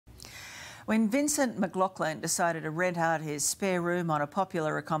When Vincent McLaughlin decided to rent out his spare room on a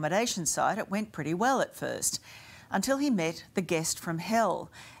popular accommodation site, it went pretty well at first, until he met the guest from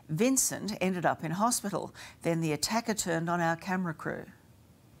hell. Vincent ended up in hospital. Then the attacker turned on our camera crew.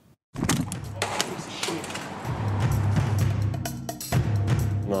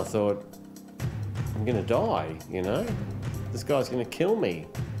 And I thought, I'm going to die, you know? This guy's going to kill me.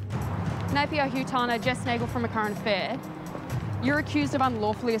 Napier Hutana, Jess Nagel from A Current Affair. You're accused of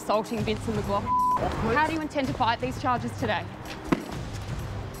unlawfully assaulting Vincent McLaughlin. How do you intend to fight these charges today?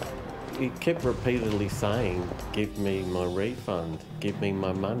 He kept repeatedly saying, give me my refund, give me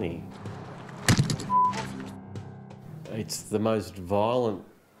my money. It's the most violent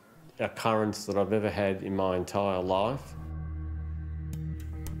occurrence that I've ever had in my entire life.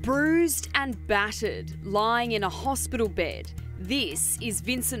 Bruised and battered, lying in a hospital bed, this is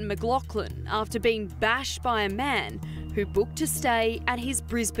Vincent McLaughlin after being bashed by a man who booked to stay at his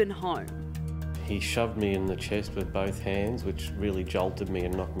Brisbane home. He shoved me in the chest with both hands, which really jolted me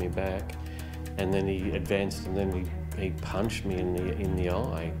and knocked me back. And then he advanced and then he punched me in the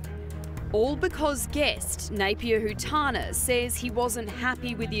eye. All because guest Napier Hutana says he wasn't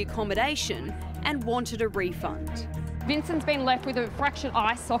happy with the accommodation and wanted a refund. Vincent's been left with a fractured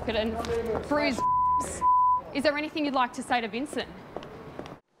eye socket and bruised. Is there anything you'd like to say to Vincent?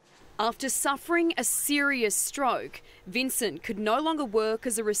 After suffering a serious stroke, Vincent could no longer work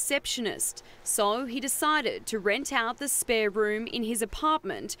as a receptionist, so he decided to rent out the spare room in his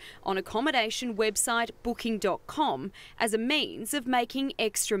apartment on accommodation website booking.com as a means of making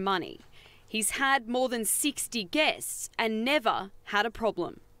extra money. He's had more than 60 guests and never had a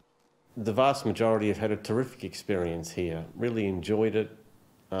problem. The vast majority have had a terrific experience here, really enjoyed it.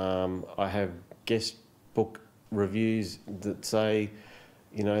 I have guest book reviews that say,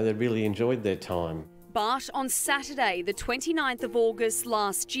 you know, they really enjoyed their time. But on Saturday, the 29th of August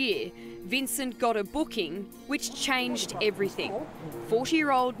last year, Vincent got a booking which changed everything.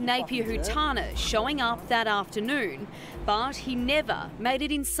 40-year-old Napier Hutana showing up that afternoon, but he never made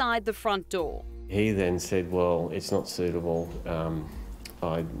it inside the front door. He then said, well, it's not suitable,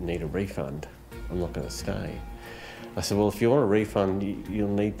 I need a refund, I'm not going to stay. I said, well, if you want a refund, you'll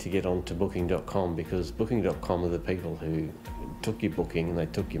need to get onto booking.com, because booking.com are the people who took your booking and they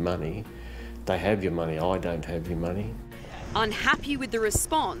took your money. They have your money, I don't have your money. Unhappy with the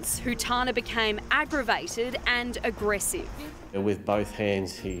response, Hutana became aggravated and aggressive. With both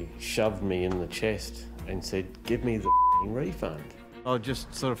hands, he shoved me in the chest and said, give me the refund. I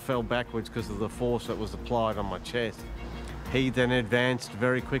just sort of fell backwards because of the force that was applied on my chest. He then advanced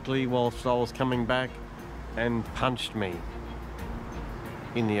very quickly whilst I was coming back and punched me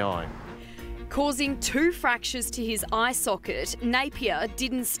in the eye. Causing 2 fractures to his eye socket, Napier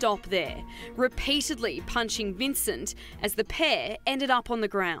didn't stop there, repeatedly punching Vincent as the pair ended up on the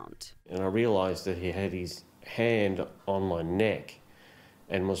ground. And I realised that he had his hand on my neck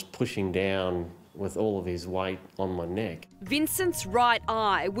and was pushing down with all of his weight on my neck. Vincent's right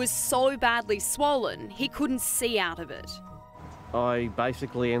eye was so badly swollen he couldn't see out of it. I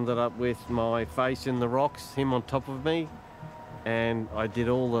basically ended up with my face in the rocks, him on top of me, and I did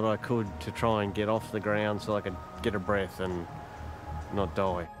all that I could to try and get off the ground so I could get a breath and not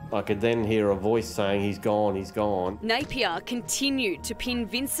die. I could then hear a voice saying, he's gone, he's gone. Napier continued to pin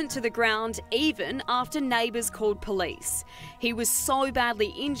Vincent to the ground even after neighbours called police. He was so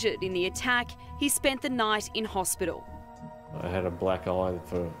badly injured in the attack, he spent the night in hospital. I had a black eye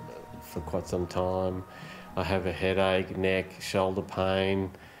for quite some time. I have a headache, neck, shoulder pain.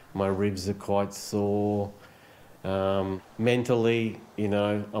 My ribs are quite sore. Mentally, you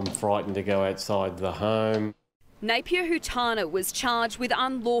know, I'm frightened to go outside the home. Napier Hutana was charged with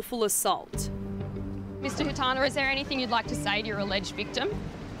unlawful assault. Mr. Hutana, is there anything you'd like to say to your alleged victim?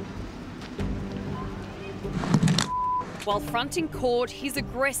 While fronting court, his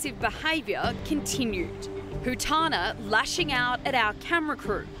aggressive behaviour continued. Hutana lashing out at our camera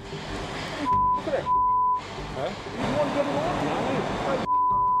crew.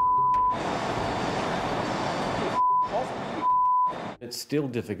 It's still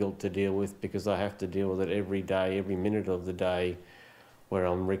difficult to deal with because I have to deal with it every day, every minute of the day, where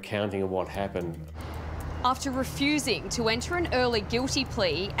I'm recounting what happened. After refusing to enter an early guilty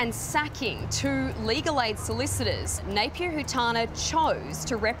plea and sacking 2 legal aid solicitors, Napier Hutana chose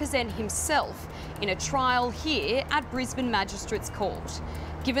to represent himself in a trial here at Brisbane Magistrates Court.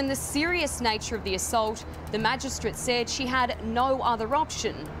 Given the serious nature of the assault, the magistrate said she had no other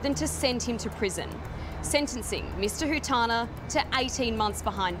option than to send him to prison, sentencing Mr. Hutana to 18 months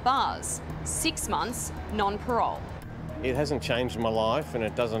behind bars, 6 months non-parole. It hasn't changed my life and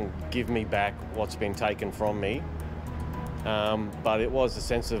it doesn't give me back what's been taken from me. But it was a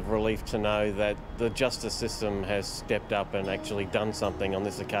sense of relief to know that the justice system has stepped up and actually done something on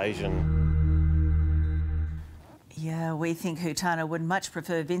this occasion. Yeah, we think Hootana would much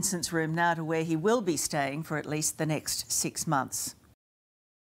prefer Vincent's room now to where he will be staying for at least the next 6 months.